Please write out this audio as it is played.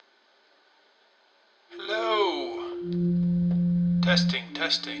Testing.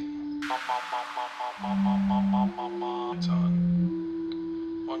 It's on.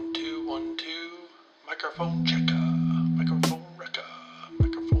 1 2 1 2. Microphone checker. Microphone wrecker.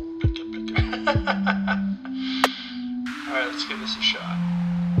 Microphone blicker. Alright, let's give this a shot.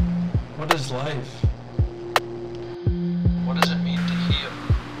 What is life? What does it mean to heal?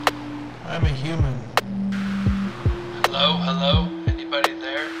 I'm a human. Hello? Hello? Anybody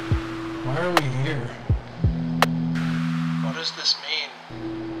there? Why are we here? What does this mean?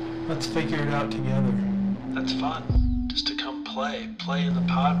 Let's figure it out together. That's fun. Just to come play in the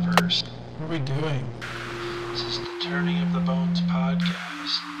podverse. What are we doing? This is the Turning of the Bones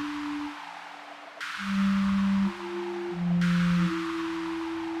podcast.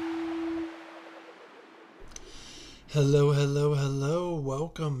 Hello.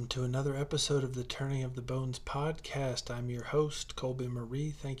 Welcome to another episode of the Turning of the Bones podcast. I'm your host, Colby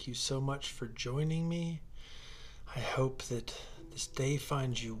Marie. Thank you so much for joining me. I hope that this day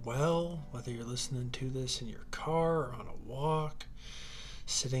finds you well, whether you're listening to this in your car or on a walk,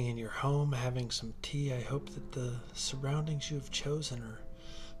 sitting in your home having some tea. I hope that the surroundings you have chosen are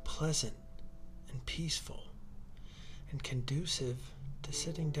pleasant and peaceful and conducive to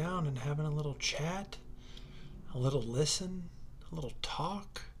sitting down and having a little chat, a little listen, a little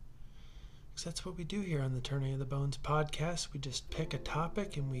talk. Because that's what we do here on the Turning of the Bones podcast. We just pick a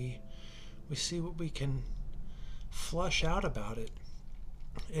topic and we see what we can flush out about it.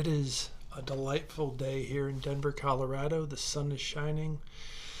 It is a delightful day here in Denver, Colorado. The sun is shining.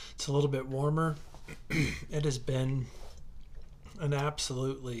 It's a little bit warmer. It has been an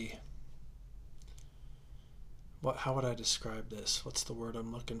absolutely... how would I describe this? What's the word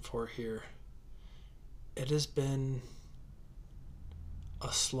I'm looking for here? It has been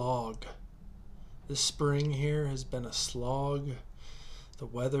a slog. This spring here has been a slog. The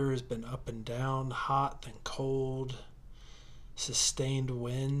weather has been up and down, hot then cold, sustained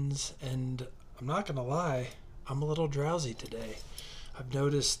winds, and I'm not going to lie, I'm a little drowsy today. I've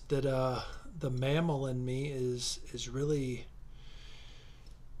noticed that the mammal in me is really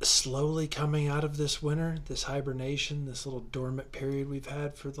slowly coming out of this winter, this hibernation, this little dormant period we've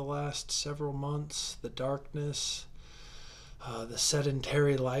had for the last several months, the darkness, the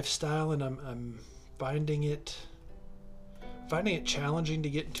sedentary lifestyle, and I'm finding it challenging to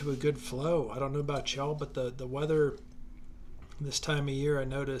get into a good flow. I don't know about y'all, but the weather this time of year, I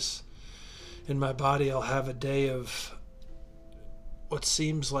notice in my body I'll have a day of what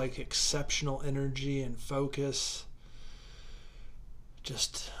seems like exceptional energy and focus.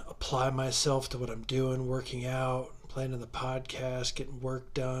 Just apply myself to what I'm doing, working out, playing the podcast, getting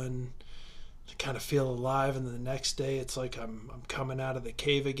work done, to kind of feel alive. And then the next day it's like I'm coming out of the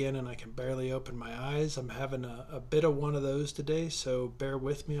cave again and I can barely open my eyes. I'm having a bit of one of those today, so bear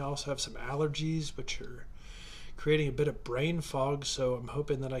with me. I also have some allergies which are creating a bit of brain fog, so I'm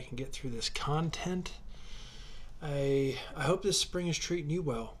hoping that I can get through this content. I hope this spring is treating you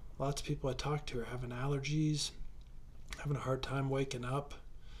well. Lots of people I talk to are having allergies, having a hard time waking up.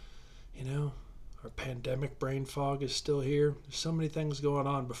 Our pandemic brain fog is still here. There's so many things going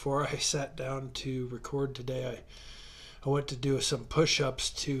on. Before I sat down to record today, I went to do some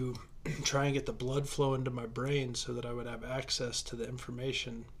push-ups to try and get the blood flow into my brain so that I would have access to the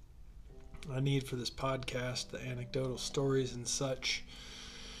information I need for this podcast, the anecdotal stories and such.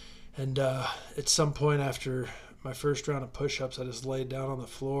 And at some point after my first round of push-ups, I just laid down on the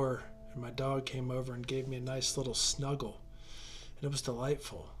floor and my dog came over and gave me a nice little snuggle. And it was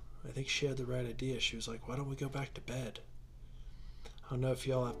delightful. I think she had the right idea. She was like, why don't we go back to bed? I don't know if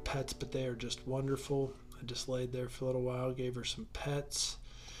y'all have pets, but they are just wonderful. I just laid there for a little while, gave her some pets.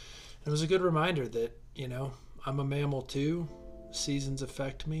 And it was a good reminder that, I'm a mammal too. Seasons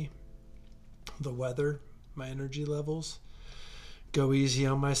affect me. The weather, my energy levels. Go easy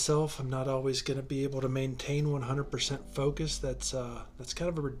on myself. I'm not always going to be able to maintain 100% focus. That's kind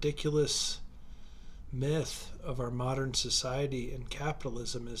of a ridiculous myth of our modern society and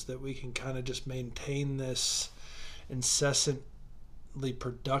capitalism, is that we can kind of just maintain this incessantly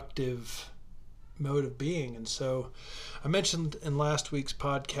productive mode of being. And so I mentioned in last week's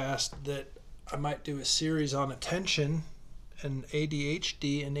podcast that I might do a series on attention and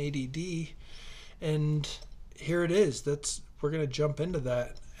ADHD and ADD, and here it is. We're going to jump into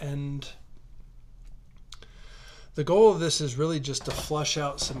that. And the goal of this is really just to flush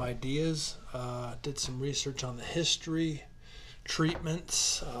out some ideas. Did some research on the history,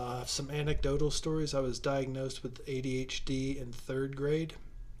 treatments, some anecdotal stories. I was diagnosed with ADHD in 3rd grade,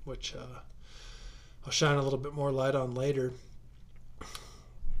 which I'll shine a little bit more light on later.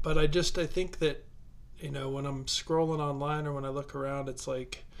 But I think that, when I'm scrolling online or when I look around, it's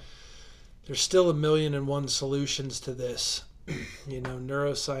like there's still 1,000,001 solutions to this.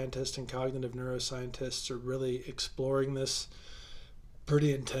 Neuroscientists and cognitive neuroscientists are really exploring this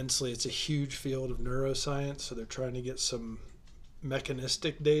pretty intensely. It's a huge field of neuroscience, so they're trying to get some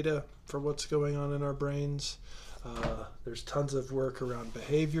mechanistic data for what's going on in our brains. There's tons of work around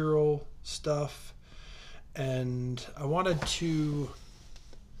behavioral stuff, and I wanted to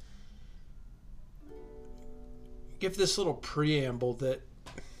give this little preamble that,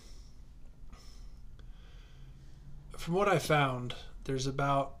 from what I found, there's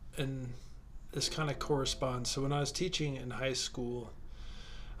about, and this kind of corresponds. So when I was teaching in high school,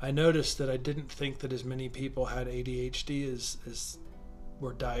 I noticed that I didn't think that as many people had ADHD as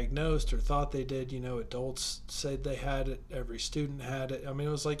were diagnosed or thought they did. Adults said they had it. Every student had it. I mean,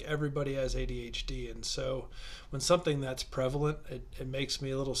 it was like everybody has ADHD. And so when something that's prevalent, it makes me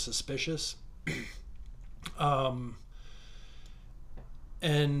a little suspicious.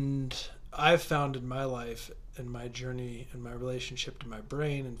 And I've found in my life and my journey and my relationship to my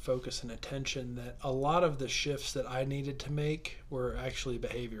brain and focus and attention that a lot of the shifts that I needed to make were actually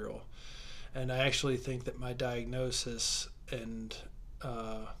behavioral. And I actually think that my diagnosis and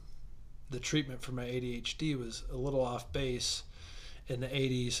the treatment for my ADHD was a little off base in the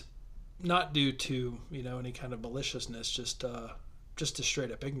 80s, not due to any kind of maliciousness, just a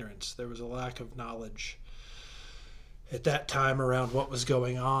straight up ignorance. There was a lack of knowledge at that time around what was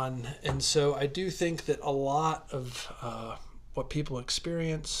going on. And so I do think that a lot of what people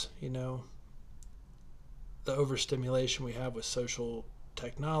experience, the overstimulation we have with social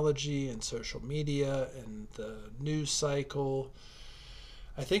technology and social media and the news cycle,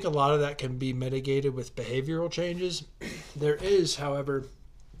 I think a lot of that can be mitigated with behavioral changes. There is, however,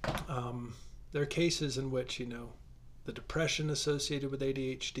 there are cases in which, the depression associated with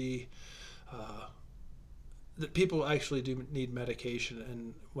ADHD, that people actually do need medication.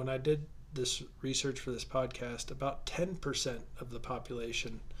 And when I did this research for this podcast, about 10% of the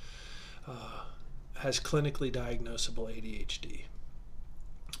population has clinically diagnosable ADHD.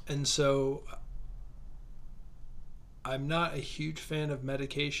 And so I'm not a huge fan of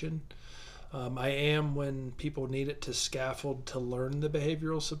medication. I am when people need it to scaffold to learn the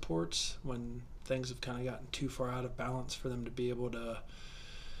behavioral supports, when things have kind of gotten too far out of balance for them to be able to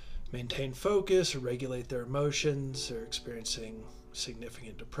maintain focus or regulate their emotions. They're experiencing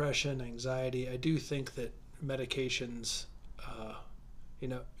significant depression, anxiety. I do think that medications,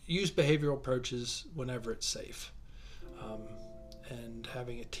 use behavioral approaches whenever it's safe. And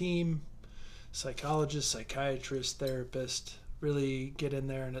having a team, psychologist, psychiatrist, therapist, really get in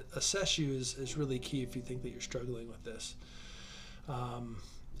there and assess you is really key if you think that you're struggling with this.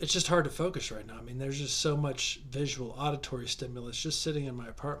 It's just hard to focus right now. I mean, there's just so much visual, auditory stimulus. Just sitting in my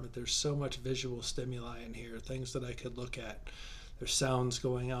apartment, there's so much visual stimuli in here, things that I could look at. There's sounds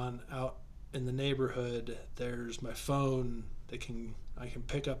going on out in the neighborhood. There's my phone that I can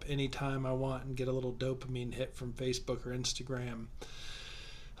pick up any time I want and get a little dopamine hit from Facebook or Instagram.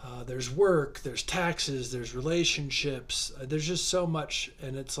 There's work, there's taxes, there's relationships. There's just so much,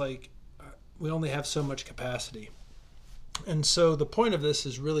 and it's like we only have so much capacity. And so the point of this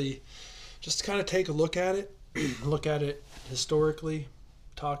is really just to kind of take a look at it, look at it historically,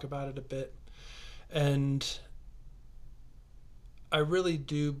 talk about it a bit. And I really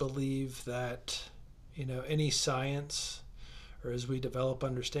do believe that, any science, or as we develop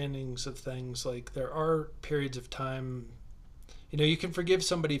understandings of things, like there are periods of time, you can forgive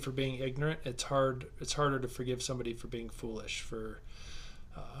somebody for being ignorant. It's harder to forgive somebody for being foolish, for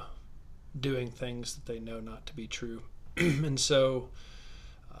doing things that they know not to be true. And so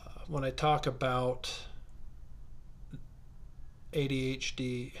when I talk about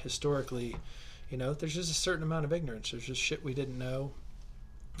ADHD historically, there's just a certain amount of ignorance. There's just shit we didn't know.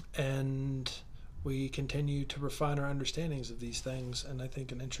 And we continue to refine our understandings of these things. And I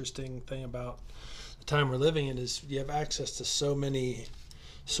think an interesting thing about the time we're living in is you have access to so many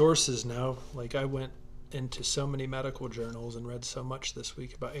sources now. Like I went into so many medical journals and read so much this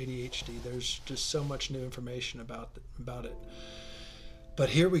week about ADHD. There's just so much new information about it. But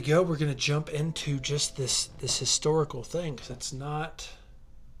here we go. We're going to jump into just this historical thing, because it's not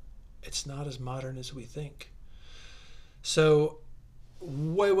as modern as we think. So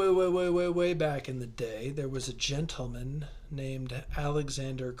way back in the day, there was a gentleman named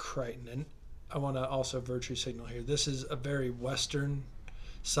Alexander Crichton. And I want to also virtue signal here. This is a very Western,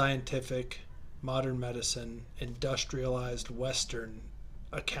 scientific, modern medicine, industrialized Western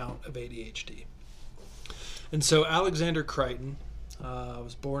account of ADHD. And so Alexander Crichton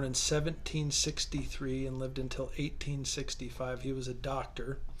was born in 1763 and lived until 1865. He was a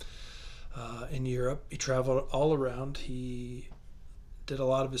doctor in Europe. He traveled all around. He did a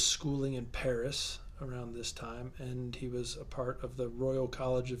lot of his schooling in Paris around this time, and he was a part of the Royal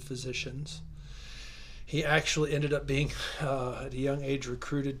College of Physicians. He actually ended up being, at a young age,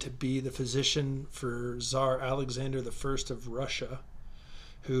 recruited to be the physician for Tsar Alexander I of Russia,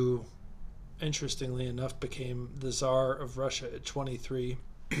 who, interestingly enough, became the Tsar of Russia at 23.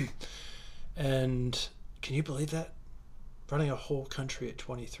 And can you believe that? Running a whole country at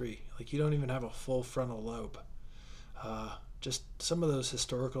 23. Like, you don't even have a full frontal lobe. Just some of those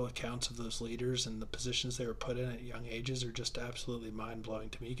historical accounts of those leaders and the positions they were put in at young ages are just absolutely mind-blowing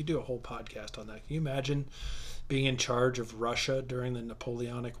to me. You could do a whole podcast on that. Can you imagine being in charge of Russia during the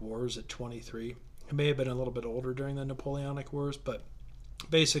Napoleonic Wars at 23? He may have been a little bit older during the Napoleonic Wars, but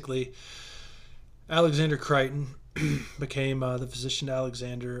basically Alexander Crichton became the physician to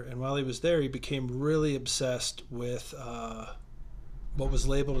Alexander, and while he was there, he became really obsessed with what was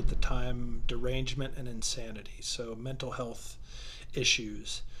labeled at the time derangement and insanity, so mental health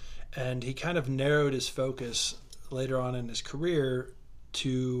issues. And he kind of narrowed his focus later on in his career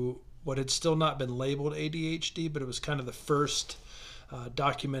to what had still not been labeled ADHD, but it was kind of the first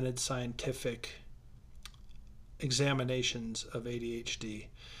documented scientific examinations of ADHD.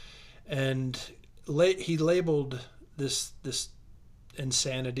 And he labeled this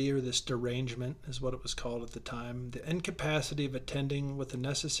insanity, or this derangement is what it was called at the time, the incapacity of attending with a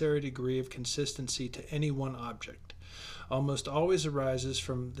necessary degree of consistency to any one object, almost always arises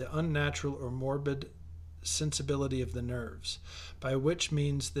from the unnatural or morbid sensibility of the nerves, by which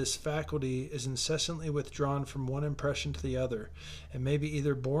means this faculty is incessantly withdrawn from one impression to the other, and may be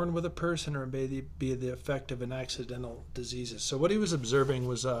either born with a person or may be the effect of an accidental diseases. So what he was observing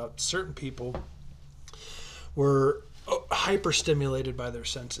was certain people were hyperstimulated by their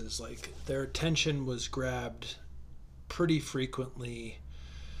senses. Like, their attention was grabbed pretty frequently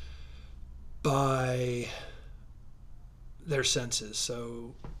by their senses.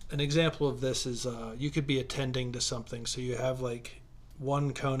 So an example of this is you could be attending to something. So you have like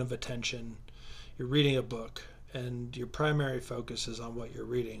one cone of attention, you're reading a book, and your primary focus is on what you're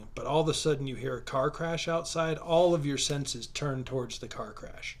reading. But all of a sudden you hear a car crash outside, all of your senses turn towards the car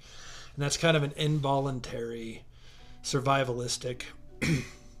crash. And that's kind of an involuntary survivalistic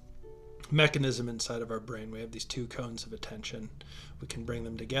mechanism inside of our brain. We have these two cones of attention. We can bring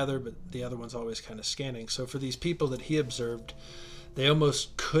them together, but the other one's always kind of scanning. So for these people that he observed, they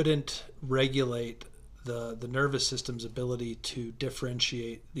almost couldn't regulate the nervous system's ability to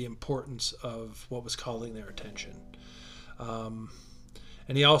differentiate the importance of what was calling their attention. And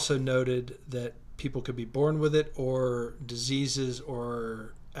he also noted that people could be born with it, or diseases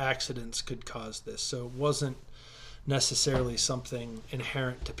or accidents could cause this. So it wasn't necessarily something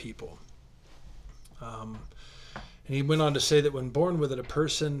inherent to people. And he went on to say that when born with it, a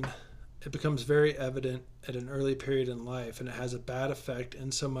person, it becomes very evident at an early period in life, and it has a bad effect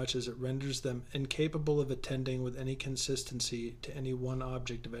in so much as it renders them incapable of attending with any consistency to any one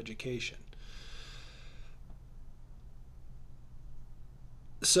object of education.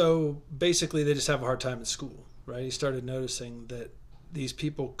 So basically they just have a hard time in school, right? He started noticing that these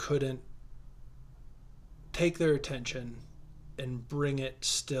people couldn't take their attention and bring it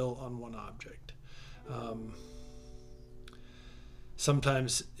still on one object.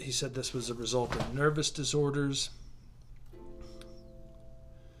 Sometimes he said this was a result of nervous disorders.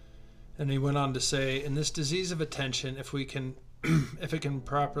 And he went on to say, in this disease of attention, if it can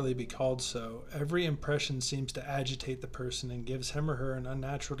properly be called so, every impression seems to agitate the person and gives him or her an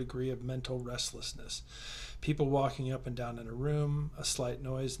unnatural degree of mental restlessness. People walking up and down in a room, a slight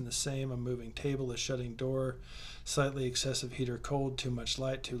noise in the same, a moving table, a shutting door, slightly excessive heat or cold, too much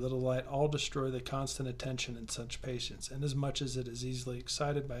light, too little light, all destroy the constant attention in such patients, inasmuch as it is easily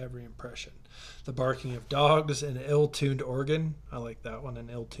excited by every impression. The barking of dogs, an ill-tuned organ, I like that one,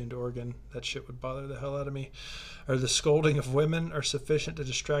 an ill-tuned organ, that shit would bother the hell out of me, or the scolding of women are sufficient to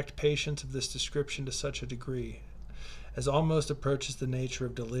distract patients of this description to such a degree as almost approaches the nature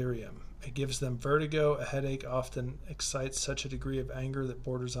of delirium. It gives them vertigo. A headache often excites such a degree of anger that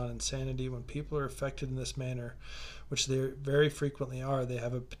borders on insanity. When people are affected in this manner, which they very frequently are, they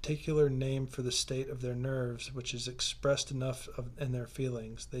have a particular name for the state of their nerves, which is expressed enough in their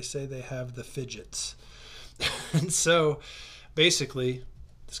feelings. They say they have the fidgets. And so basically,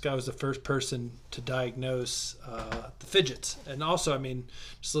 this guy was the first person to diagnose the fidgets. And also, I mean,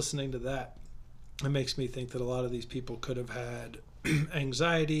 just listening to that, it makes me think that a lot of these people could have had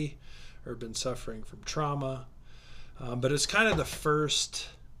anxiety or been suffering from trauma. But it's kind of the first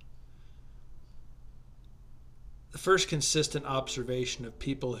consistent observation of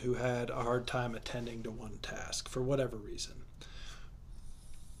people who had a hard time attending to one task for whatever reason.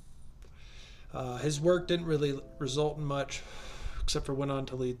 His work didn't really result in much, except for went on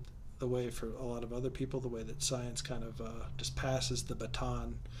to lead the way for a lot of other people, the way that science kind of just passes the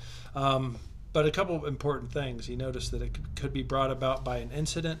baton. But a couple of important things. You notice that it could be brought about by an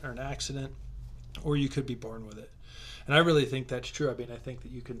incident or an accident, or you could be born with it. And I really think that's true. I mean, I think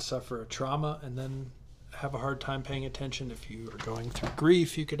that you can suffer a trauma and then have a hard time paying attention. If you are going through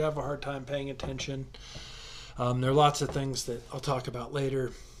grief, you could have a hard time paying attention. There are lots of things that I'll talk about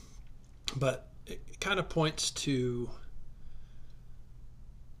later, but it kind of points to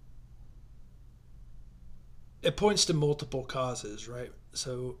multiple causes, right?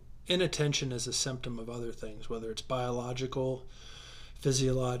 So inattention is a symptom of other things, whether it's biological,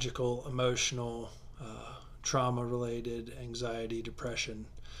 physiological, emotional, trauma-related, anxiety, depression.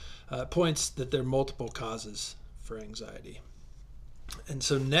 It points that there are multiple causes for anxiety. And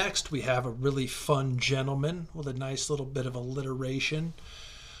so next we have a really fun gentleman with a nice little bit of alliteration,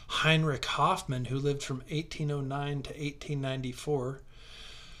 Heinrich Hoffmann, who lived from 1809 to 1894.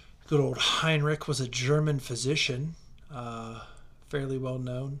 Good old Heinrich was a German physician, fairly well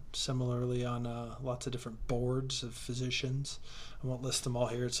known, similarly on lots of different boards of physicians. I won't list them all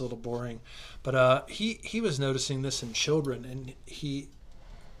here, it's a little boring. But he was noticing this in children, and he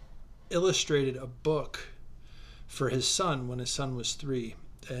illustrated a book for his son when his son was 3.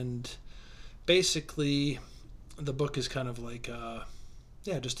 And basically the book is kind of like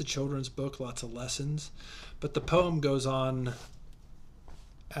just a children's book, lots of lessons. But the poem goes on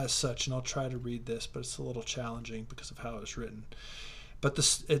as such, and I'll try to read this, but it's a little challenging because of how it was written. But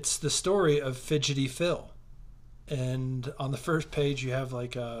it's the story of Fidgety Phil. And on the first page, you have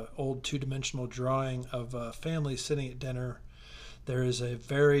like a old 2-dimensional drawing of a family sitting at dinner. There is a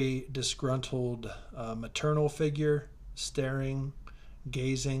very disgruntled maternal figure staring,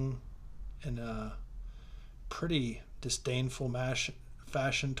 gazing in a pretty disdainful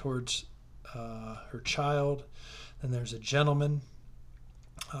fashion towards her child. Then there's a gentleman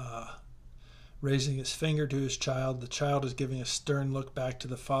raising his finger to his child. The child is giving a stern look back to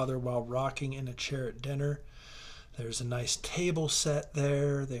the father while rocking in a chair at dinner. There's a nice table set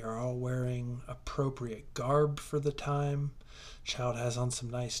there. They are all wearing appropriate garb for the time. Child has on some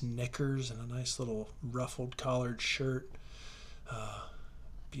nice knickers and a nice little ruffled collared shirt.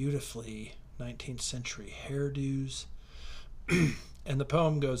 Beautifully 19th century hairdos. And the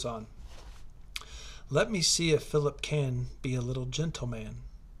poem goes on. Let me see if Philip can be a little gentleman.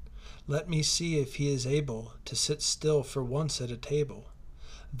 Let me see if he is able to sit still for once at a table.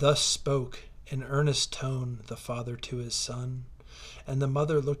 Thus spoke in earnest tone the father to his son, and the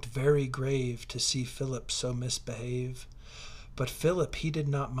mother looked very grave to see Philip so misbehave. But Philip he did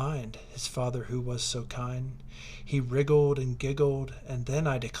not mind his father who was so kind. He wriggled and giggled, and then,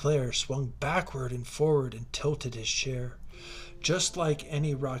 I declare, swung backward and forward and tilted his chair, just like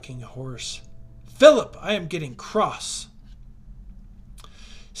any rocking horse. Philip, I am getting cross.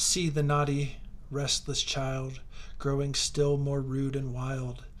 See the naughty, restless child, growing still more rude and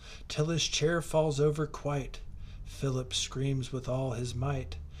wild, till his chair falls over quite. Philip screams with all his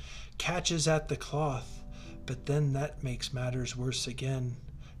might, catches at the cloth, but then that makes matters worse again.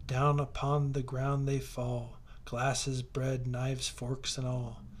 Down upon the ground they fall, glasses, bread, knives, forks, and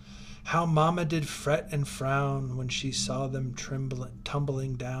all. How Mamma did fret and frown when she saw them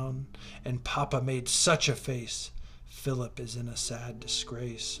tumbling down, and Papa made such a face. Philip is in a sad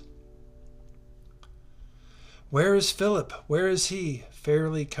disgrace. Where is Philip? Where is he?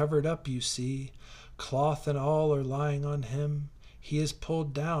 Fairly covered up, you see. Cloth and all are lying on him. He is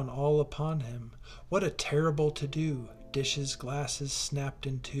pulled down all upon him. What a terrible to-do! Dishes, glasses snapped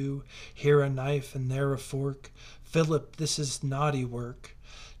in two. Here a knife and there a fork. Philip, this is naughty work.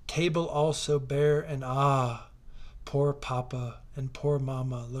 Table also bare, and poor Papa and poor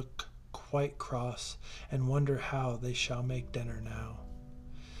Mamma look quite cross and wonder how they shall make dinner now.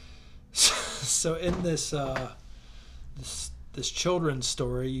 So in this children's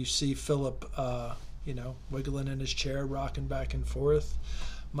story, you see Philip, wiggling in his chair, rocking back and forth,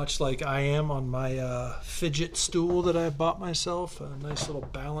 much like I am on my fidget stool that I bought myself, a nice little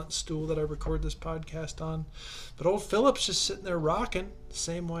balance stool that I record this podcast on. But old Philip's just sitting there rocking, the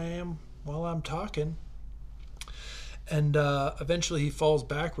same way I am while I'm talking. And eventually he falls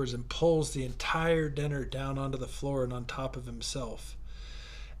backwards and pulls the entire dinner down onto the floor and on top of himself.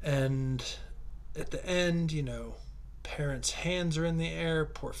 And at the end, parents' hands are in the air.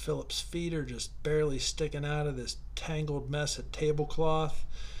 Poor Philip's feet are just barely sticking out of this tangled mess of tablecloth.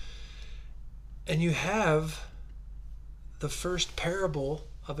 And you have the first parable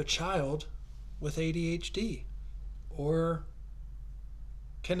of a child with ADHD or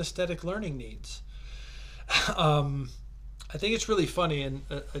kinesthetic learning needs. I think it's really funny, and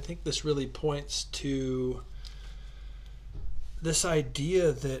I think this really points to this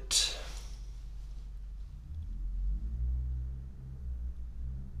idea that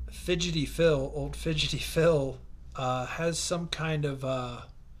Fidgety Phil, old Fidgety Phil, has some kind of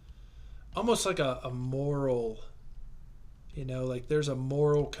almost like a moral, like there's a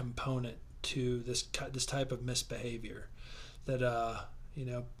moral component to this type of misbehavior that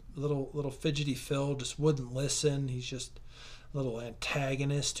little Fidgety Phil just wouldn't listen. He's just a little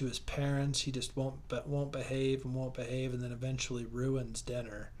antagonist to his parents. He just won't behave, and then eventually ruins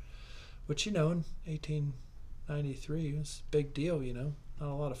dinner, which in 1893 was a big deal. Not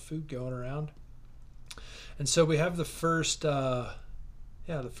a lot of food going around, and so we have the first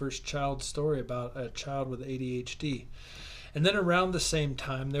child story about a child with ADHD. And then around the same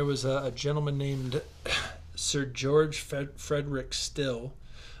time, there was a gentleman named Sir George Frederick Still,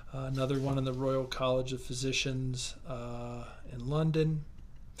 another one in the Royal College of Physicians in London.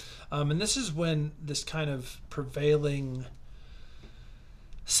 And this is when this kind of prevailing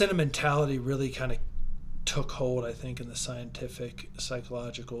sentimentality really kind of took hold, I think, in the scientific,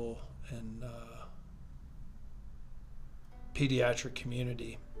 psychological, and pediatric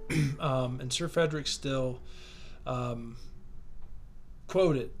community. And Sir Frederick Still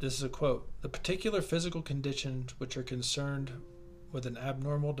quoted, this is a quote, "The particular physical conditions which are concerned with an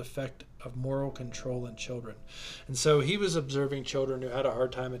abnormal defect of moral control in children." And so he was observing children who had a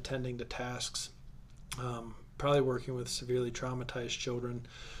hard time attending to tasks, probably working with severely traumatized children,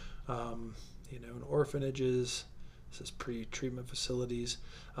 in orphanages, this is pre-treatment facilities,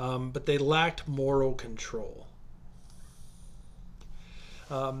 but they lacked moral control.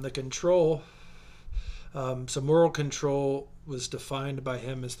 So moral control was defined by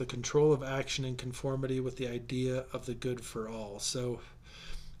him as the control of action in conformity with the idea of the good for all. So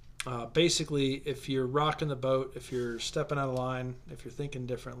basically, if you're rocking the boat, if you're stepping out of line, if you're thinking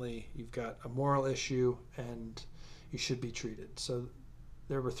differently, you've got a moral issue and you should be treated. So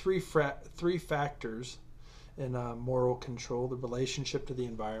there were three factors in moral control: the relationship to the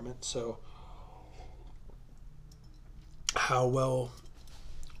environment, so how well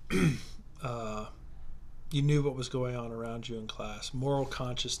you knew what was going on around you in class; moral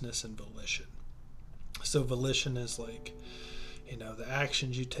consciousness; and volition. So volition is like, the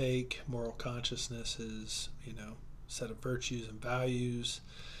actions you take. Moral consciousness is, set of virtues and values.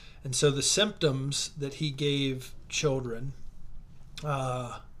 And so the symptoms that he gave children,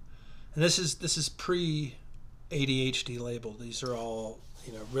 and this is pre-ADHD label. These are all,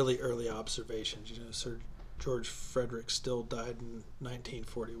 really early observations. Sir George Frederick Still died in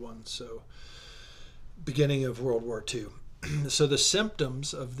 1941, so beginning of World War II. So the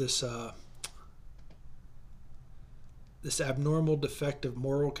symptoms of this this abnormal defective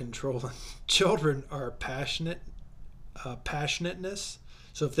moral control in children are passionateness.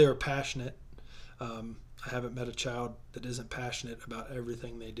 So if they are passionate, I haven't met a child that isn't passionate about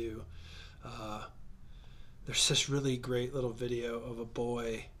everything they do. There's this really great little video of a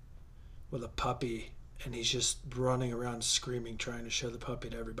boy with a puppy, and he's just running around screaming, trying to show the puppy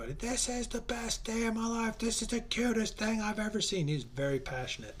to everybody. "This is the best day of my life. This is the cutest thing I've ever seen." He's very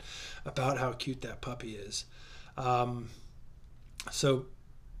passionate about how cute that puppy is. So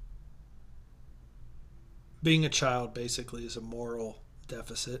being a child basically is a moral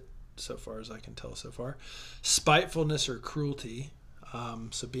deficit, so far as I can tell so far. Spitefulness or cruelty,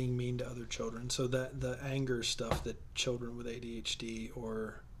 so being mean to other children. So that the anger stuff that children with ADHD,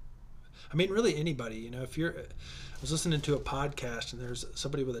 or really anybody, if I was listening to a podcast and there's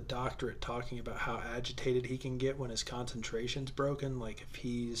somebody with a doctorate talking about how agitated he can get when his concentration's broken. Like if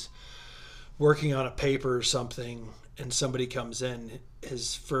he's working on a paper or something and somebody comes in,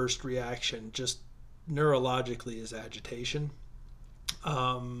 his first reaction just neurologically is agitation.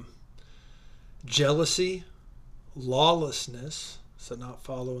 Jealousy, lawlessness, so not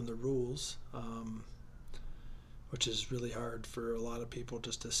following the rules, which is really hard for a lot of people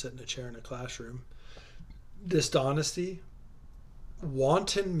just to sit in a chair in a classroom. Dishonesty,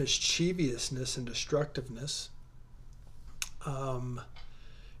 wanton mischievousness and destructiveness,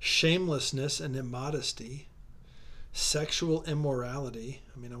 shamelessness and immodesty, sexual immorality.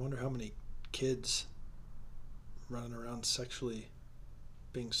 I wonder how many kids running around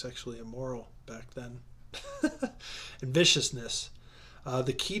being sexually immoral back then. And viciousness.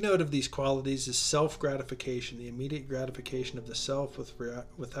 The keynote of these qualities is self-gratification, the immediate gratification of the self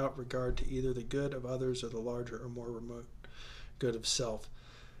without regard to either the good of others or the larger or more remote good of self.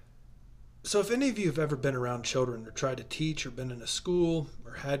 So if any of you have ever been around children or tried to teach or been in a school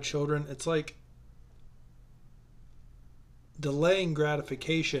or had children, it's like delaying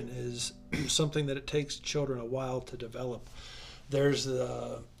gratification is something that it takes children a while to develop. There's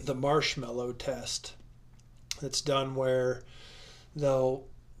the marshmallow test that's done where they'll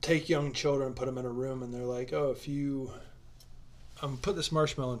take young children and put them in a room, and they're like, "Oh, if you I'm going to put this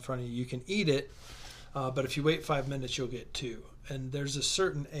marshmallow in front of you. You can eat it, but if you wait 5 minutes, you'll get two. And there's a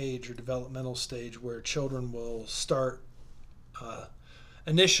certain age or developmental stage where children will start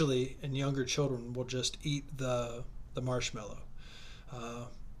initially, and younger children will just eat the marshmallow.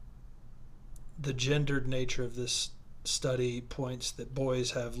 The gendered nature of this study points that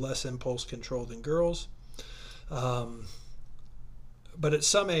boys have less impulse control than girls. But at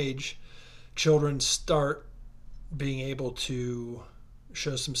some age, children start being able to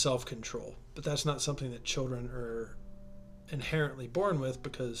show some self-control. But that's not something that children are inherently born with,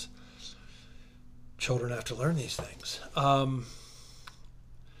 because children have to learn these things. And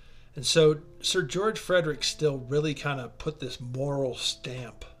so Sir George Frederick still really kind of put this moral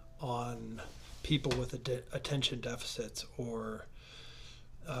stamp on people with attention deficits or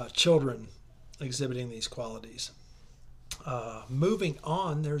children exhibiting these qualities. Moving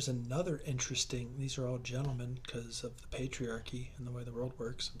on, there's another interesting, these are all gentlemen because of the patriarchy and the way the world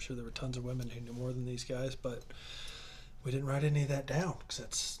works. I'm sure there were tons of women who knew more than these guys, but we didn't write any of that down because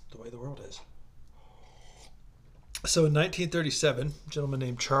that's the way the world is. So in 1937, a gentleman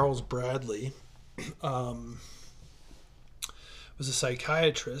named Charles Bradley was a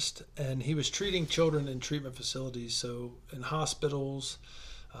psychiatrist, and he was treating children in treatment facilities, so in hospitals,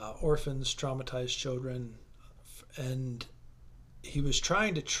 orphans, traumatized children, and he was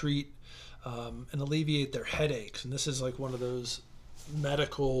trying to treat and alleviate their headaches. And this is like one of those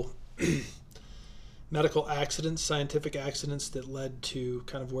medical accidents, scientific accidents that led to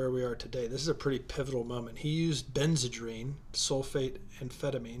kind of where we are today. This is a pretty pivotal moment. He used Benzedrine, sulfate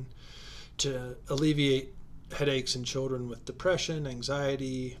amphetamine, to alleviate headaches in children with depression,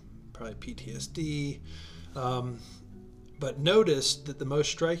 anxiety, probably PTSD, but noticed that the most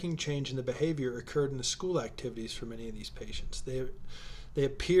striking change in the behavior occurred in the school activities for many of these patients. There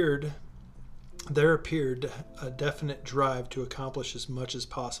appeared a definite drive to accomplish as much as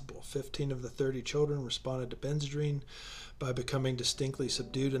possible. 15 of the 30 children responded to Benzedrine by becoming distinctly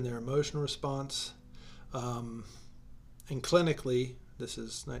subdued in their emotional response. And clinically, this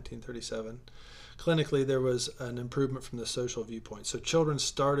is 1937, clinically there was an improvement from the social viewpoint. So children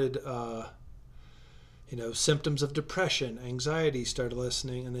started, symptoms of depression, anxiety started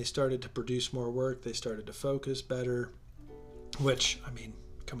lessening, and they started to produce more work. They started to focus better, which, I mean,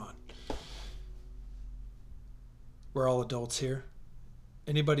 come on. We're all adults here.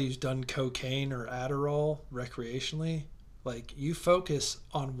 Anybody who's done cocaine or Adderall recreationally, like, you focus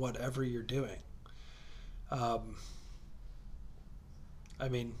on whatever you're doing. I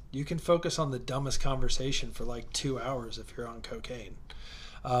mean, you can focus on the dumbest conversation for like 2 hours if you're on cocaine.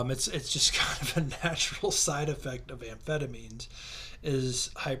 It's just kind of a natural side effect of amphetamines is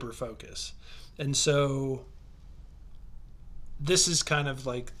hyperfocus. And so this is kind of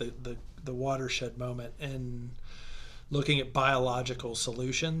like the watershed moment in looking at biological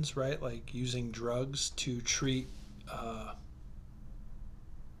solutions, right? Like using drugs to treat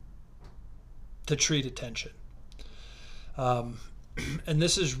attention. And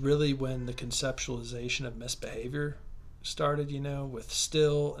this is really when the conceptualization of misbehavior started, with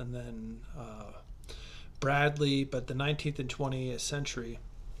Still and then Bradley. But the 19th and 20th century,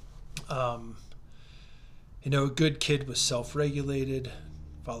 a good kid was self-regulated,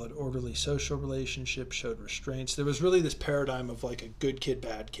 followed orderly social relationships, showed restraints. There was really this paradigm of like a good kid,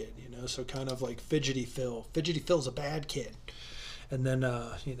 bad kid, so kind of like Fidgety Phil. Fidgety Phil's a bad kid. And then,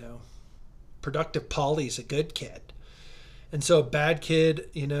 Productive Polly's a good kid. And so a bad kid,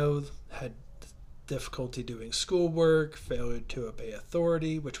 had difficulty doing schoolwork, failure to obey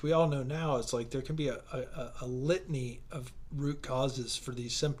authority, which we all know now is like there can be a litany of root causes for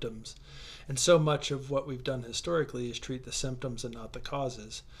these symptoms. And so much of what we've done historically is treat the symptoms and not the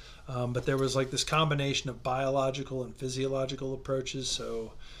causes. But there was like this combination of biological and physiological approaches.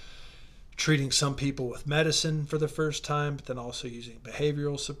 So treating some people with medicine for the first time, but then also using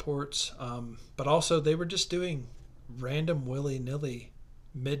behavioral supports. But also they were just doing random willy-nilly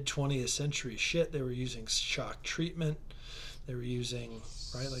mid-20th century shit. They were using shock treatment. They were using,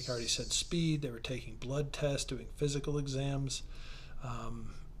 right, like I already said, speed. They were taking blood tests, doing physical exams.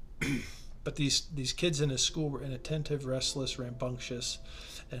 But these kids in his school were inattentive, restless, rambunctious,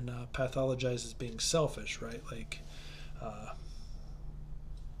 and pathologized as being selfish, right? Like,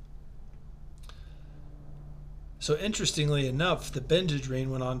 so interestingly enough, the Benzedrine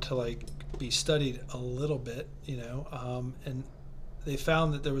went on to like be studied a little bit, and they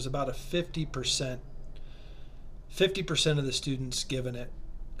found that there was about a 50% of the students given it.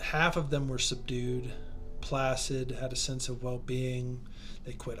 Half of them were subdued, placid, had a sense of well-being.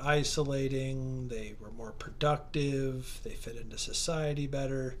 They quit isolating. They were more productive. They fit into society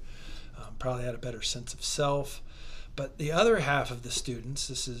better. Probably had a better sense of self. But the other half of the students,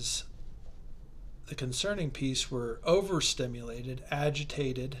 this is the concerning piece, were overstimulated,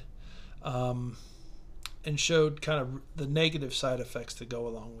 agitated, and showed kind of the negative side effects that go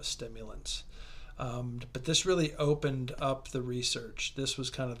along with stimulants. But this really opened up the research. This was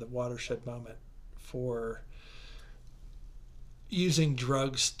kind of the watershed moment for using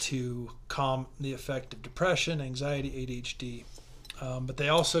drugs to calm the effect of depression, anxiety, ADHD. But they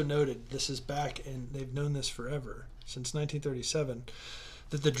also noted, this is back, and they've known this forever, since 1937,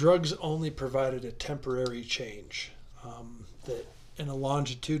 that the drugs only provided a temporary change. That in a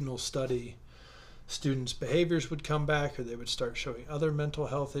longitudinal study, students' behaviors would come back, or they would start showing other mental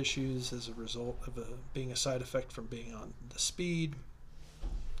health issues as a result of being a side effect from being on the speed.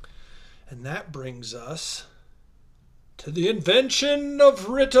 And that brings us to the invention of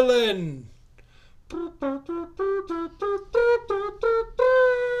Ritalin.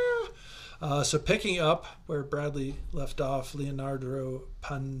 So picking up where Bradley left off, Leonardo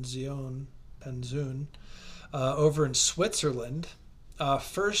Panzun, over in Switzerland,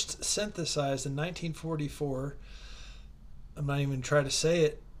 first synthesized in 1944, I'm not even trying to say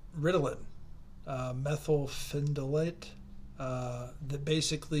it, Ritalin, methylphenidate, that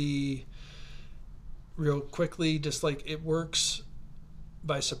basically, real quickly, just like it works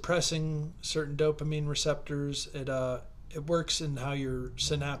by suppressing certain dopamine receptors. It works in how your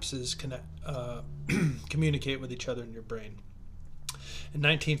synapses communicate with each other in your brain. In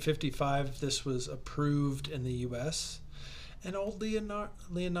 1955, this was approved in the U.S., and old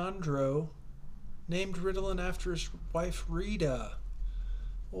Leonardo named Ritalin after his wife Rita.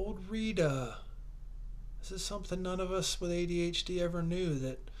 Old Rita. This is something none of us with ADHD ever knew,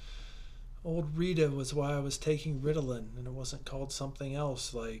 that old Rita was why I was taking Ritalin, and it wasn't called something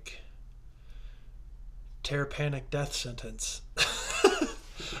else like Terapanic Death Sentence.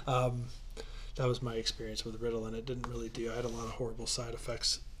 That was my experience with Ritalin. It didn't really do. I had a lot of horrible side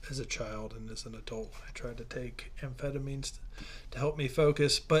effects as a child and as an adult when I tried to take amphetamines to help me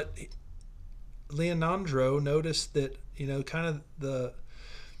focus. But Leonardo noticed that, kind of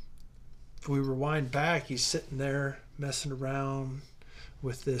if we rewind back, he's sitting there messing around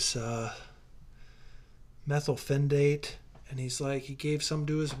with this methylphenidate, and he's like, he gave some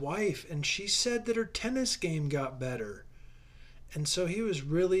to his wife, and she said that her tennis game got better. And so he was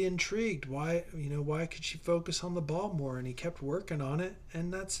really intrigued. Why could she focus on the ball more? And he kept working on it,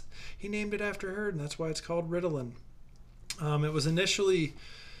 and he named it after her, and that's why it's called Ritalin. It was initially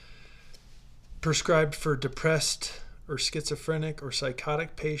prescribed for depressed or schizophrenic or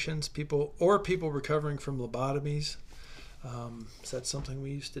psychotic patients, people recovering from lobotomies. Is that something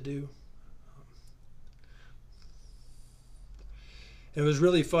we used to do? It was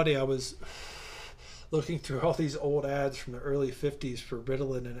really funny. I was looking through all these old ads from the early 50s for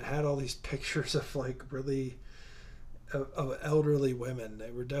Ritalin, and it had all these pictures of really of elderly women.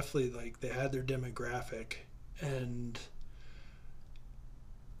 They were definitely they had their demographic, and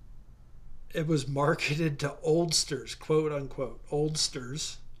it was marketed to oldsters, quote unquote,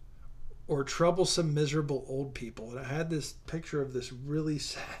 oldsters, or troublesome, miserable old people. And it had this picture of this really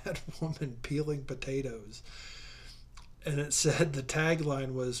sad woman peeling potatoes. And it said, the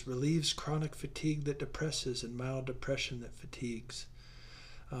tagline was, relieves chronic fatigue that depresses and mild depression that fatigues.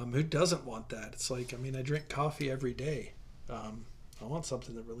 Who doesn't want that? It's I drink coffee every day. I want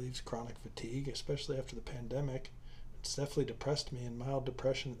something that relieves chronic fatigue, especially after the pandemic. It's definitely depressed me, and mild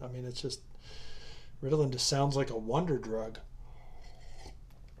depression. It's just, Ritalin just sounds like a wonder drug.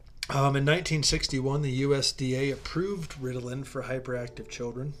 In 1961, the USDA approved Ritalin for hyperactive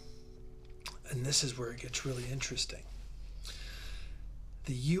children. And this is where it gets really interesting.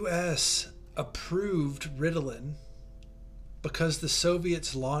 The U.S. approved Ritalin because the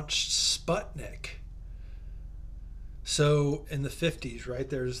Soviets launched Sputnik. So in the 50s, right,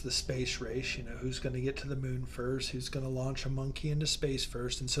 there's the space race, who's going to get to the moon first, who's going to launch a monkey into space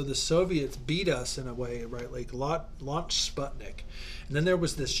first. And so the Soviets beat us in a way, right, launched Sputnik. And then there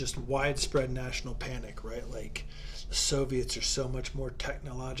was this just widespread national panic, right, the Soviets are so much more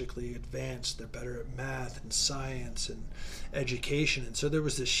technologically advanced. They're better at math and science and education. And so there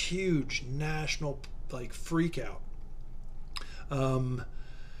was this huge national freak out.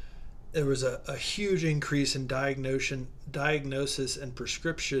 There was a huge increase in diagnosis and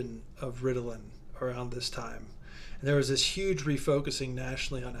prescription of Ritalin around this time. And there was this huge refocusing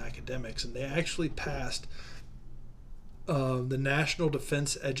nationally on academics. And they actually passed the National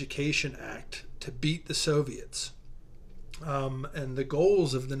Defense Education Act to beat the Soviets. And the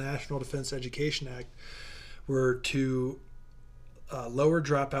goals of the National Defense Education Act were to lower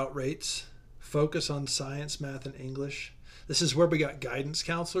dropout rates, focus on science, math, and English. This is where we got guidance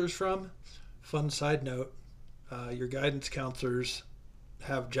counselors from. Fun side note, your guidance counselors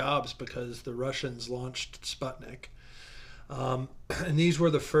have jobs because the Russians launched Sputnik. And these were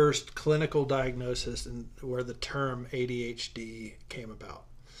the first clinical diagnosis where the term ADHD came about.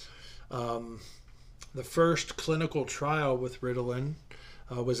 The first clinical trial with Ritalin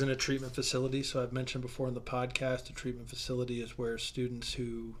was in a treatment facility. So I've mentioned before in the podcast, a treatment facility is where students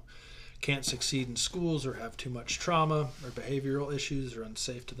who can't succeed in schools or have too much trauma or behavioral issues or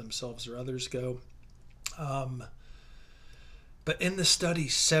unsafe to themselves or others go. But in the study,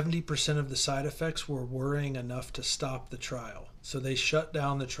 70% of the side effects were worrying enough to stop the trial. So they shut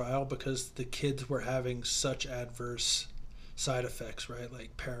down the trial because the kids were having such adverse side effects, right?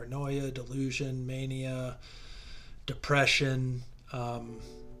 Like paranoia, delusion, mania, depression. But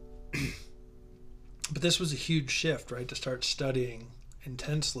this was a huge shift, right? To start studying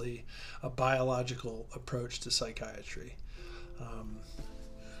intensely a biological approach to psychiatry.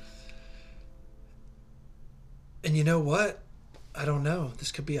 And you know what? I don't know.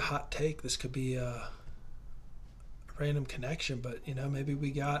 This could be a hot take. This could be a random connection, but maybe we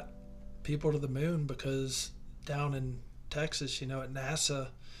got people to the moon because down in Texas, at NASA,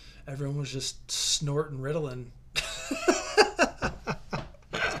 everyone was just snorting Ritalin.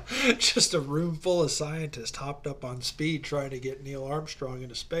 Just a room full of scientists hopped up on speed trying to get Neil Armstrong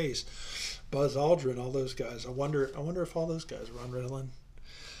into space. Buzz Aldrin, all those guys. I wonder if all those guys were on Ritalin.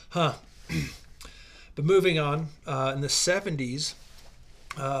 Huh. But moving on, in the 70s,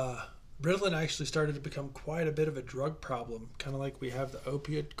 Ritalin actually started to become quite a bit of a drug problem, kind of like we have the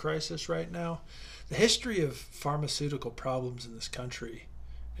opioid crisis right now. The history of pharmaceutical problems in this country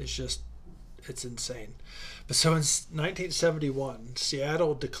is it's insane. But so in 1971,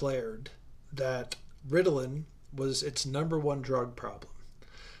 Seattle declared that Ritalin was its number one drug problem.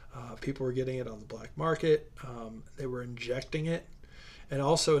 People were getting it on the black market. They were injecting it. And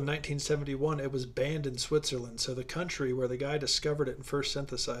also in 1971, it was banned in Switzerland. So the country where the guy discovered it and first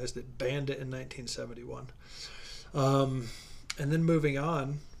synthesized it banned it in 1971. And then moving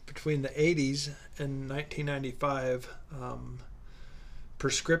on, between the 80s and 1995,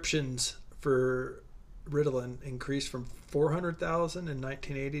 prescriptions for Ritalin increased from 400,000 in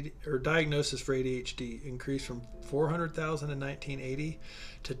 1980, or diagnosis for ADHD increased from 400,000 in 1980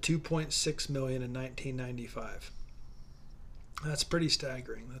 to 2.6 million in 1995. That's pretty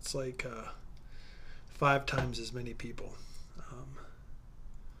staggering. That's like 5 times as many people.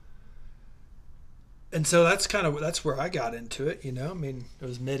 And so that's where I got into it, I mean, it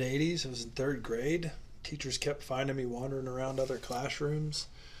was mid 80s. I was in 3rd grade. Teachers kept finding me wandering around other classrooms.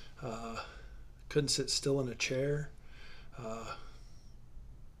 Couldn't sit still in a chair.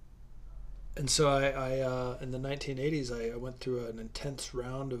 And so I in the 1980s, I went through an intense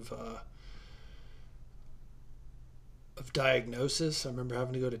round of diagnosis. I remember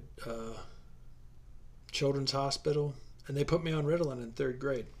having to go to Children's Hospital, and they put me on Ritalin in 3rd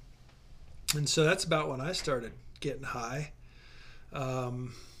grade. And so that's about when I started getting high,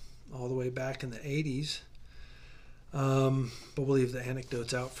 all the way back in the 80s. But we'll leave the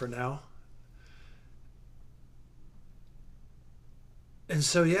anecdotes out for now. And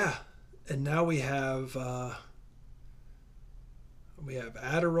so, yeah, and now we have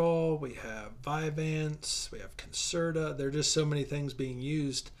Adderall, we have Vyvanse, we have Concerta. There are just so many things being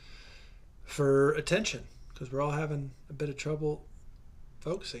used for attention because we're all having a bit of trouble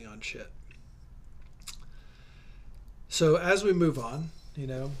focusing on shit. So as we move on,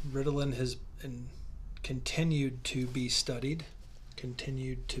 Ritalin has continued to be studied,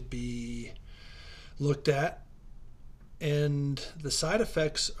 continued to be looked at, and the side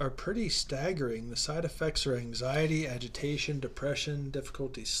effects are pretty staggering. The side effects are anxiety, agitation, depression,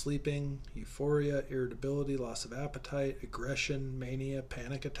 difficulty sleeping, euphoria, irritability, loss of appetite, aggression, mania,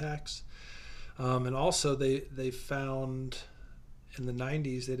 panic attacks. And also they found in the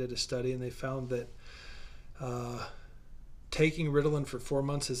 90s, they did a study and they found that taking Ritalin for 4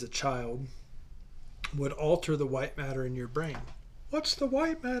 months as a child would alter the white matter in your brain. What's the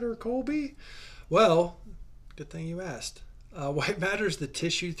white matter, Colby? Well, good thing you asked. White matter is the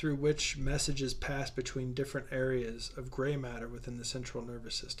tissue through which messages pass between different areas of gray matter within the central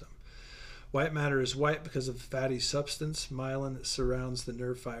nervous system. White matter is white because of the fatty substance, myelin, that surrounds the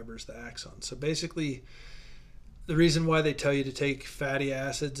nerve fibers, the axons. So basically, the reason why they tell you to take fatty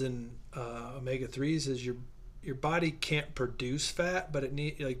acids and omega-3s is your body can't produce fat, but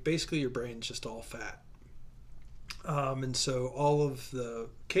basically your brain's just all fat. And so all of the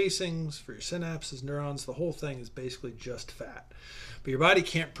casings for your synapses, neurons, the whole thing is basically just fat. But your body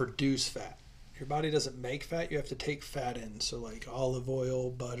can't produce fat. Your body doesn't make fat. You have to take fat in. So like olive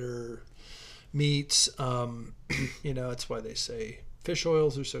oil, butter, meats. That's why they say fish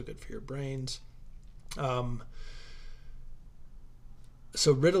oils are so good for your brains. So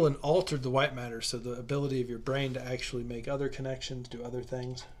Ritalin altered the white matter, so the ability of your brain to actually make other connections, do other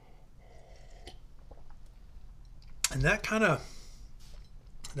things. And that's kind of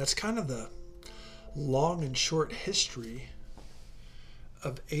the long and short history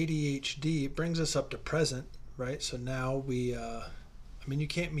of ADHD. It brings us up to present, right? So now you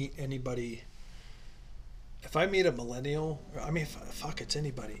can't meet anybody. If I meet a millennial, it's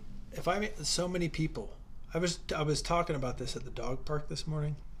anybody. If I meet so many people, I was talking about this at the dog park this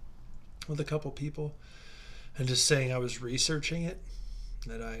morning with a couple people, and just saying I was researching it,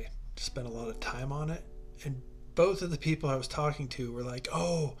 that I spent a lot of time on it, and both of the people I was talking to were like,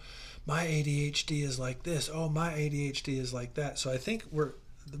 "Oh, my ADHD is like this. Oh, my ADHD is like that." So I think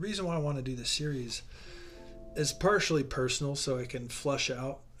the reason why I want to do this series is partially personal, so I can flush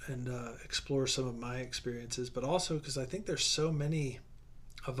out and explore some of my experiences, but also because I think there's so many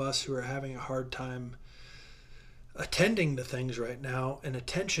of us who are having a hard time attending to things right now, and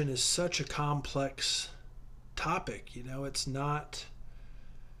attention is such a complex topic. It's not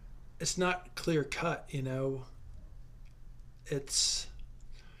clear cut. It's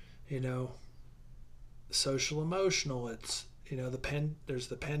social emotional. It's there's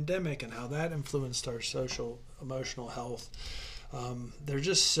the pandemic and how that influenced our social emotional health. There's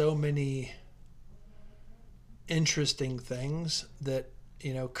just so many interesting things that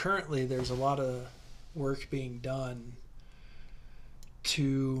currently there's a lot of work being done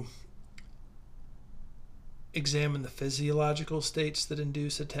to examine the physiological states that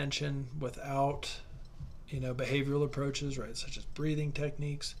induce attention without behavioral approaches, right, such as breathing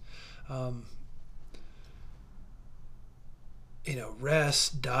techniques,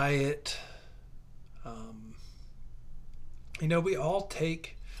 rest, diet. We all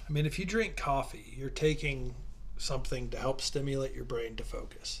take, if you drink coffee, you're taking something to help stimulate your brain to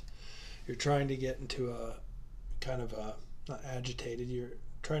focus. You're trying to get into a kind of not agitated, you're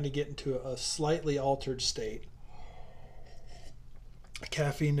trying to get into a slightly altered state.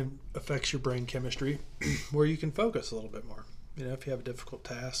 Caffeine affects your brain chemistry where you can focus a little bit more. If you have a difficult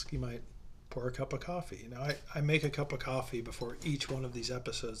task, you might pour a cup of coffee. I make a cup of coffee before each one of these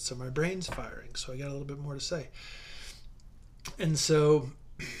episodes, so my brain's firing, so I got a little bit more to say. And so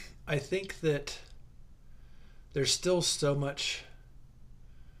I think that there's still so much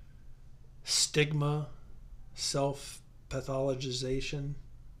stigma, self-pathologization,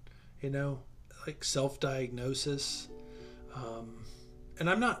 like self-diagnosis. And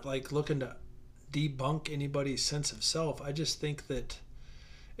I'm not looking to debunk anybody's sense of self. I just think that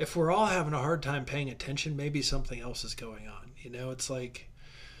if we're all having a hard time paying attention, maybe something else is going on. It's like,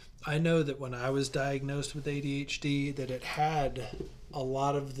 I know that when I was diagnosed with ADHD, that it had a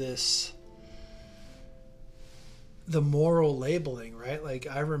lot of the moral labeling, right? Like,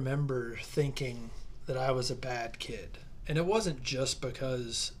 I remember thinking that I was a bad kid. And it wasn't just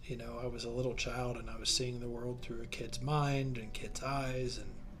because, I was a little child and I was seeing the world through a kid's mind and kid's eyes, and,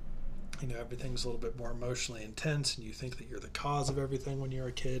 everything's a little bit more emotionally intense, and you think that you're the cause of everything when you're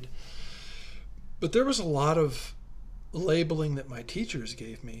a kid. But there was a lot of labeling that my teachers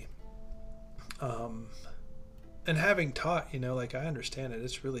gave me. And having taught, I understand it.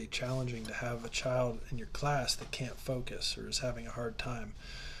 It's really challenging to have a child in your class that can't focus or is having a hard time.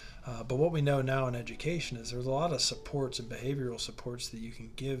 But what we know now in education is there's a lot of supports and behavioral supports that you can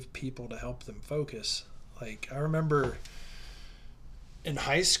give people to help them focus. Like, I remember in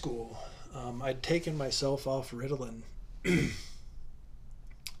high school, I'd taken myself off Ritalin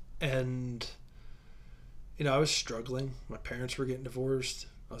and, I was struggling. My parents were getting divorced.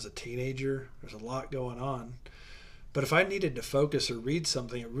 I was a teenager. There's a lot going on. But if I needed to focus or read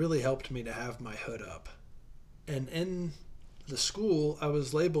something, it really helped me to have my hood up. And in the school, I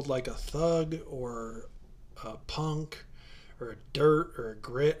was labeled like a thug or a punk or a dirt or a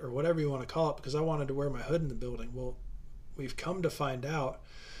grit or whatever you want to call it, because I wanted to wear my hood in the building. Well, we've come to find out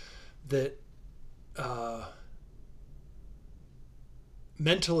that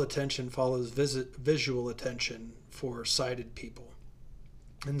mental attention follows visual attention for sighted people.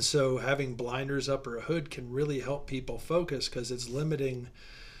 And so having blinders up or a hood can really help people focus, because it's limiting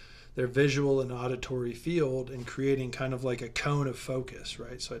their visual and auditory field and creating kind of like a cone of focus,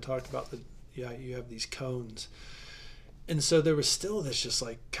 right? So I talked about you have these cones. And so there was still this just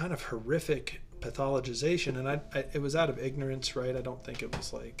like kind of horrific pathologization. And it was out of ignorance, right? I don't think it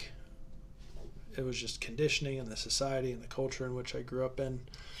was it was just conditioning and the society and the culture in which I grew up in.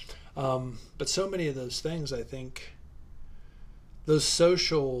 But so many of those things, I think, those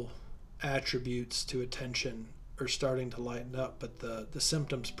social attributes to attention are starting to lighten up, but the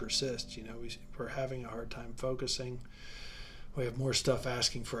symptoms persist. We're having a hard time focusing. We have more stuff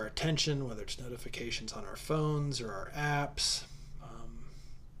asking for our attention, whether it's notifications on our phones or our apps.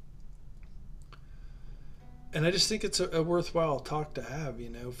 And I just think it's a worthwhile talk to have.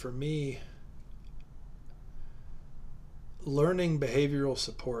 For me, learning behavioral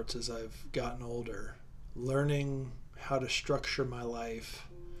supports as I've gotten older, learning how to structure my life,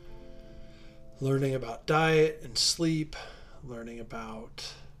 learning about diet and sleep, learning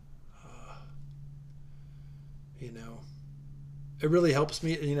about, it really helps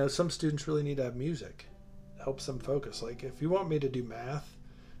me. Some students really need to have music. It helps them focus. Like, if you want me to do math,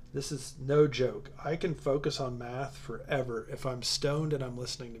 this is no joke. I can focus on math forever if I'm stoned and I'm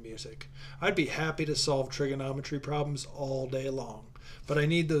listening to music. I'd be happy to solve trigonometry problems all day long, but I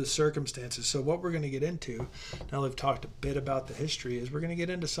need those circumstances. So what we're going to get into, now we've talked a bit about the history, is we're going to get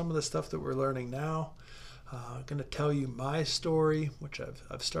into some of the stuff that we're learning now. I'm going to tell you my story, which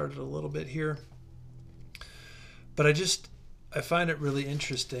I've started a little bit here. But I find it really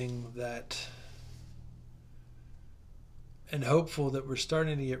interesting that, and hopeful that we're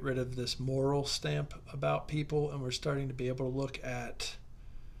starting to get rid of this moral stamp about people, and we're starting to be able to look at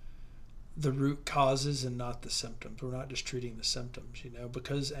the root causes and not the symptoms. We're not just treating the symptoms,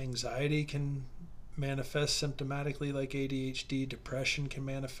 because anxiety can manifest symptomatically like ADHD, depression can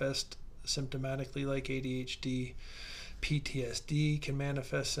manifest symptomatically like ADHD, PTSD can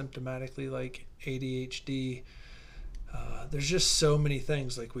manifest symptomatically like ADHD. There's just so many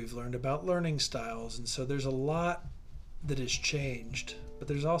things, like we've learned about learning styles, and so there's a lot that has changed, but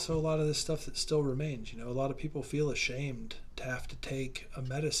there's also a lot of this stuff that still remains. A lot of people feel ashamed to have to take a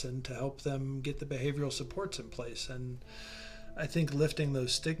medicine to help them get the behavioral supports in place, and I think lifting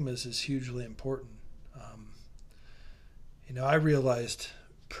those stigmas is hugely important. I realized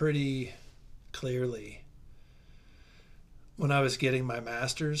pretty clearly when I was getting my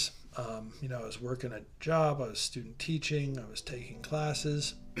master's, I was working a job, I was student teaching, I was taking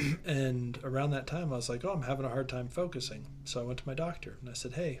classes, and around that time I was like, I'm having a hard time focusing. So I went to my doctor and I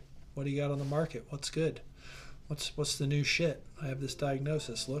said, hey, what do you got on the market? What's good? What's the new shit? I have this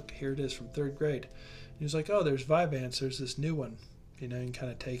diagnosis. Look, here it is from 3rd grade. And he was like, there's Vyvanse, there's this new one. You can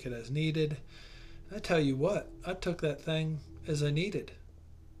kind of take it as needed. And I tell you what, I took that thing as I needed.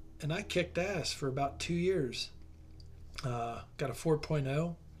 And I kicked ass for about 2 years. Got a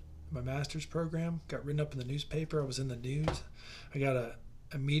 4.0. My master's program, got written up in the newspaper. I was in the news. I got a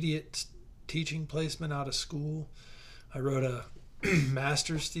immediate teaching placement out of school. I wrote a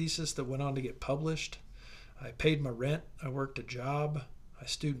master's thesis that went on to get published. I paid my rent. I worked a job. I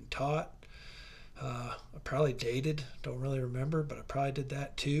student taught. I probably dated. Don't really remember, but I probably did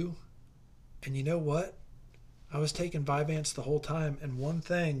that too. And you know what? I was taking Vyvanse the whole time. And one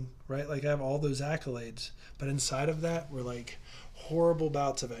thing, right? Like, I have all those accolades, but inside of that were like horrible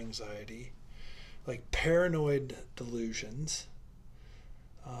bouts of anxiety, like paranoid delusions,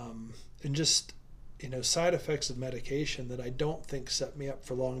 and just, side effects of medication that I don't think set me up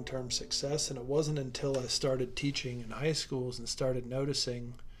for long-term success. And it wasn't until I started teaching in high schools and started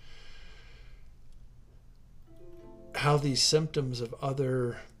noticing how these symptoms of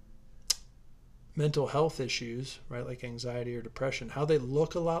other mental health issues, right, like anxiety or depression, how they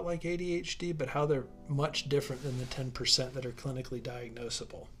look a lot like ADHD, but how they're much different than the 10% that are clinically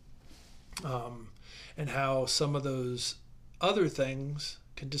diagnosable. And how some of those other things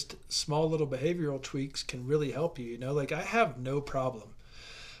can just, small little behavioral tweaks can really help you. Like, I have no problem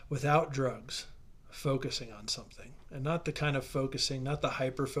without drugs focusing on something, and not the kind of focusing, not the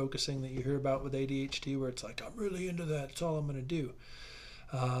hyper focusing that you hear about with ADHD, where it's like, I'm really into that, it's all I'm going to do.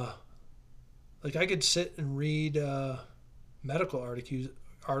 Like, I could sit and read medical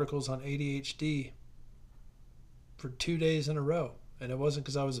articles on ADHD for 2 days in a row. And it wasn't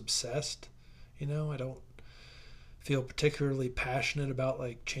because I was obsessed. I don't feel particularly passionate about,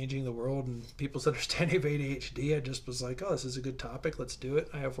 like, changing the world and people's understanding of ADHD. I just was like, this is a good topic. Let's do it.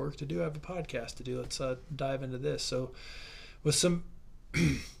 I have work to do. I have a podcast to do. Let's dive into this. So with some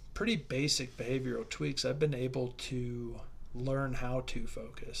pretty basic behavioral tweaks, I've been able to learn how to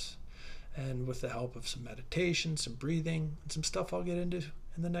focus. And with the help of some meditation, some breathing, and some stuff I'll get into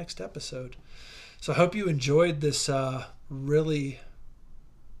in the next episode. So I hope you enjoyed this really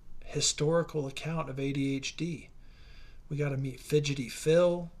historical account of ADHD. We got to meet Fidgety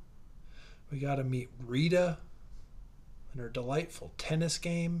Phil. We got to meet Rita and her delightful tennis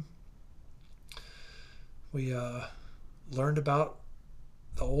game. We learned about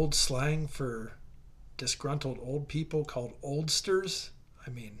the old slang for disgruntled old people called oldsters.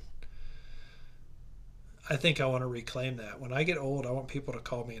 I think I want to reclaim that. When I get old, I want people to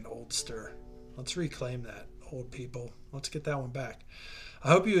call me an oldster. Let's reclaim that, old people. Let's get that one back. I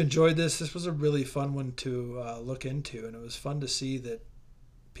hope you enjoyed this. This was a really fun one to look into, and it was fun to see that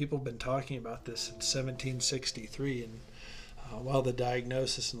people have been talking about this since 1763, and while the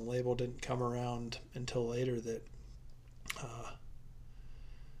diagnosis and the label didn't come around until later, that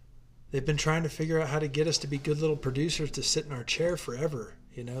they've been trying to figure out how to get us to be good little producers to sit in our chair forever.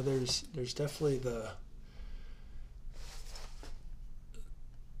 You know, there's definitely the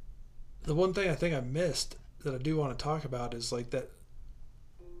one thing I think I missed that I do want to talk about is like that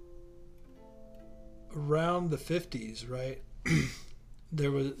around the 50s, right?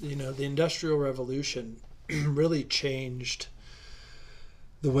 There was, you know, the Industrial Revolution really changed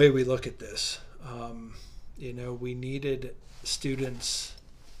the way we look at this. You know, we needed students,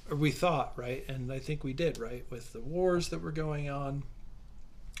 or we thought, right? And I think we did, right? With the wars that were going on,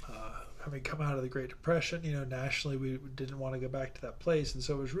 having come out of the Great Depression, you know, nationally, we didn't want to go back to that place. And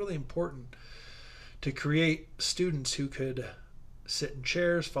so it was really important to create students who could sit in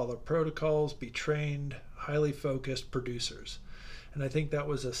chairs, follow protocols, be trained, highly focused producers. And I think that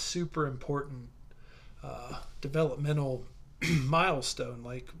was a super important developmental milestone.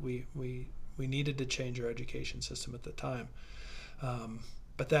 Like we needed to change our education system at the time.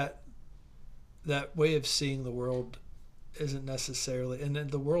 But that way of seeing the world isn't necessarily, and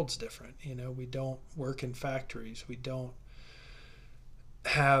the world's different. You know, we don't work in factories. We don't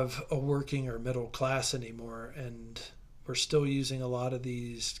have a working or middle class anymore. And we're still using a lot of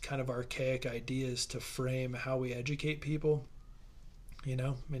these kind of archaic ideas to frame how we educate people. You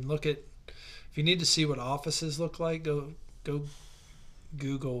know, I mean, look at, if you need to see what offices look like, go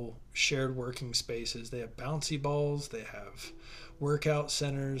Google shared working spaces. They have bouncy balls, they have workout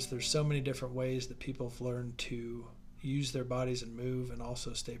centers. There's so many different ways that people have learned to use their bodies and move and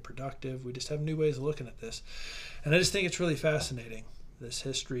also stay productive. We just have new ways of looking at this. And I just think it's really fascinating, this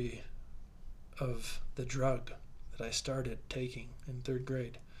history of the drug that I started taking in third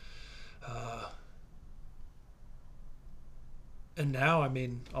grade. And now, I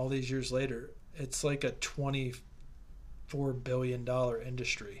mean, all these years later, it's like a $24 billion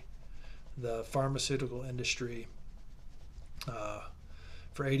industry. The pharmaceutical industry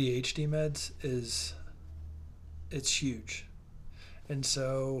for ADHD meds it's huge. And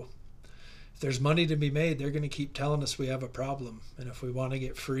so if there's money to be made, they're going to keep telling us we have a problem. And if we want to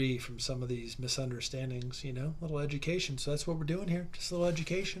get free from some of these misunderstandings, you know, a little education. So that's what we're doing here. Just a little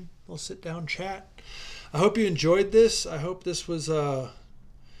education, a little sit down chat. I hope you enjoyed this. I hope this was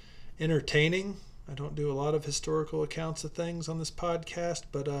entertaining. I don't do a lot of historical accounts of things on this podcast,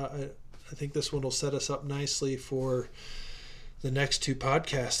 but I think this one will set us up nicely for the next two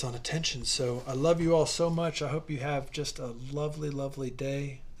podcasts on attention. So I love you all so much. I hope you have just a lovely, lovely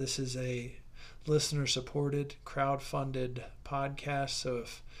day. This is a listener-supported, crowd-funded podcast. So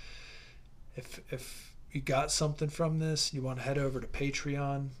if you got something from this, you want to head over to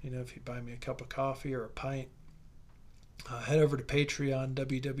Patreon. You know, if you buy me a cup of coffee or a pint, head over to Patreon,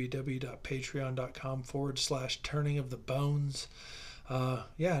 www.patreon.com/turning of the bones.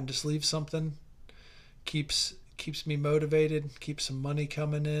 And just leave something. Keeps me motivated, keeps some money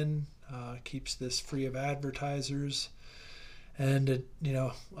coming in, keeps this free of advertisers, and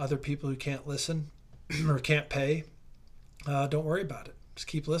other people who can't listen or can't pay, don't worry about it. Just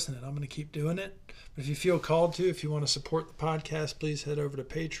keep listening. I'm going to keep doing it. But if you feel called to, if you want to support the podcast, please head over to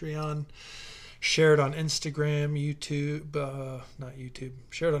Patreon. Share it on Instagram,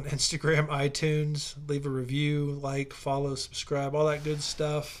 share it on Instagram, iTunes, leave a review, like, follow, subscribe, all that good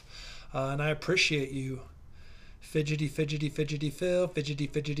stuff. And I appreciate you. Fidgety, fidgety, fidgety Phil, fidgety,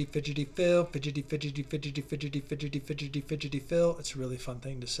 fidgety, fidgety Phil, fidgety, fidgety, fidgety, fidgety, fidgety, fidgety, fidgety Phil. It's a really fun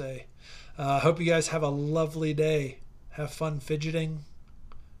thing to say. I hope you guys have a lovely day. Have fun fidgeting.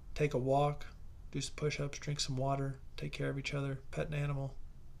 Take a walk. Do some push-ups. Drink some water. Take care of each other. Pet an animal.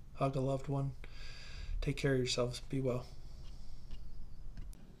 Hug a loved one. Take care of yourselves. Be well.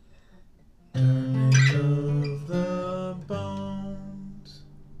 Turning of the bones.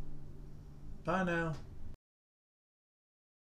 Bye now.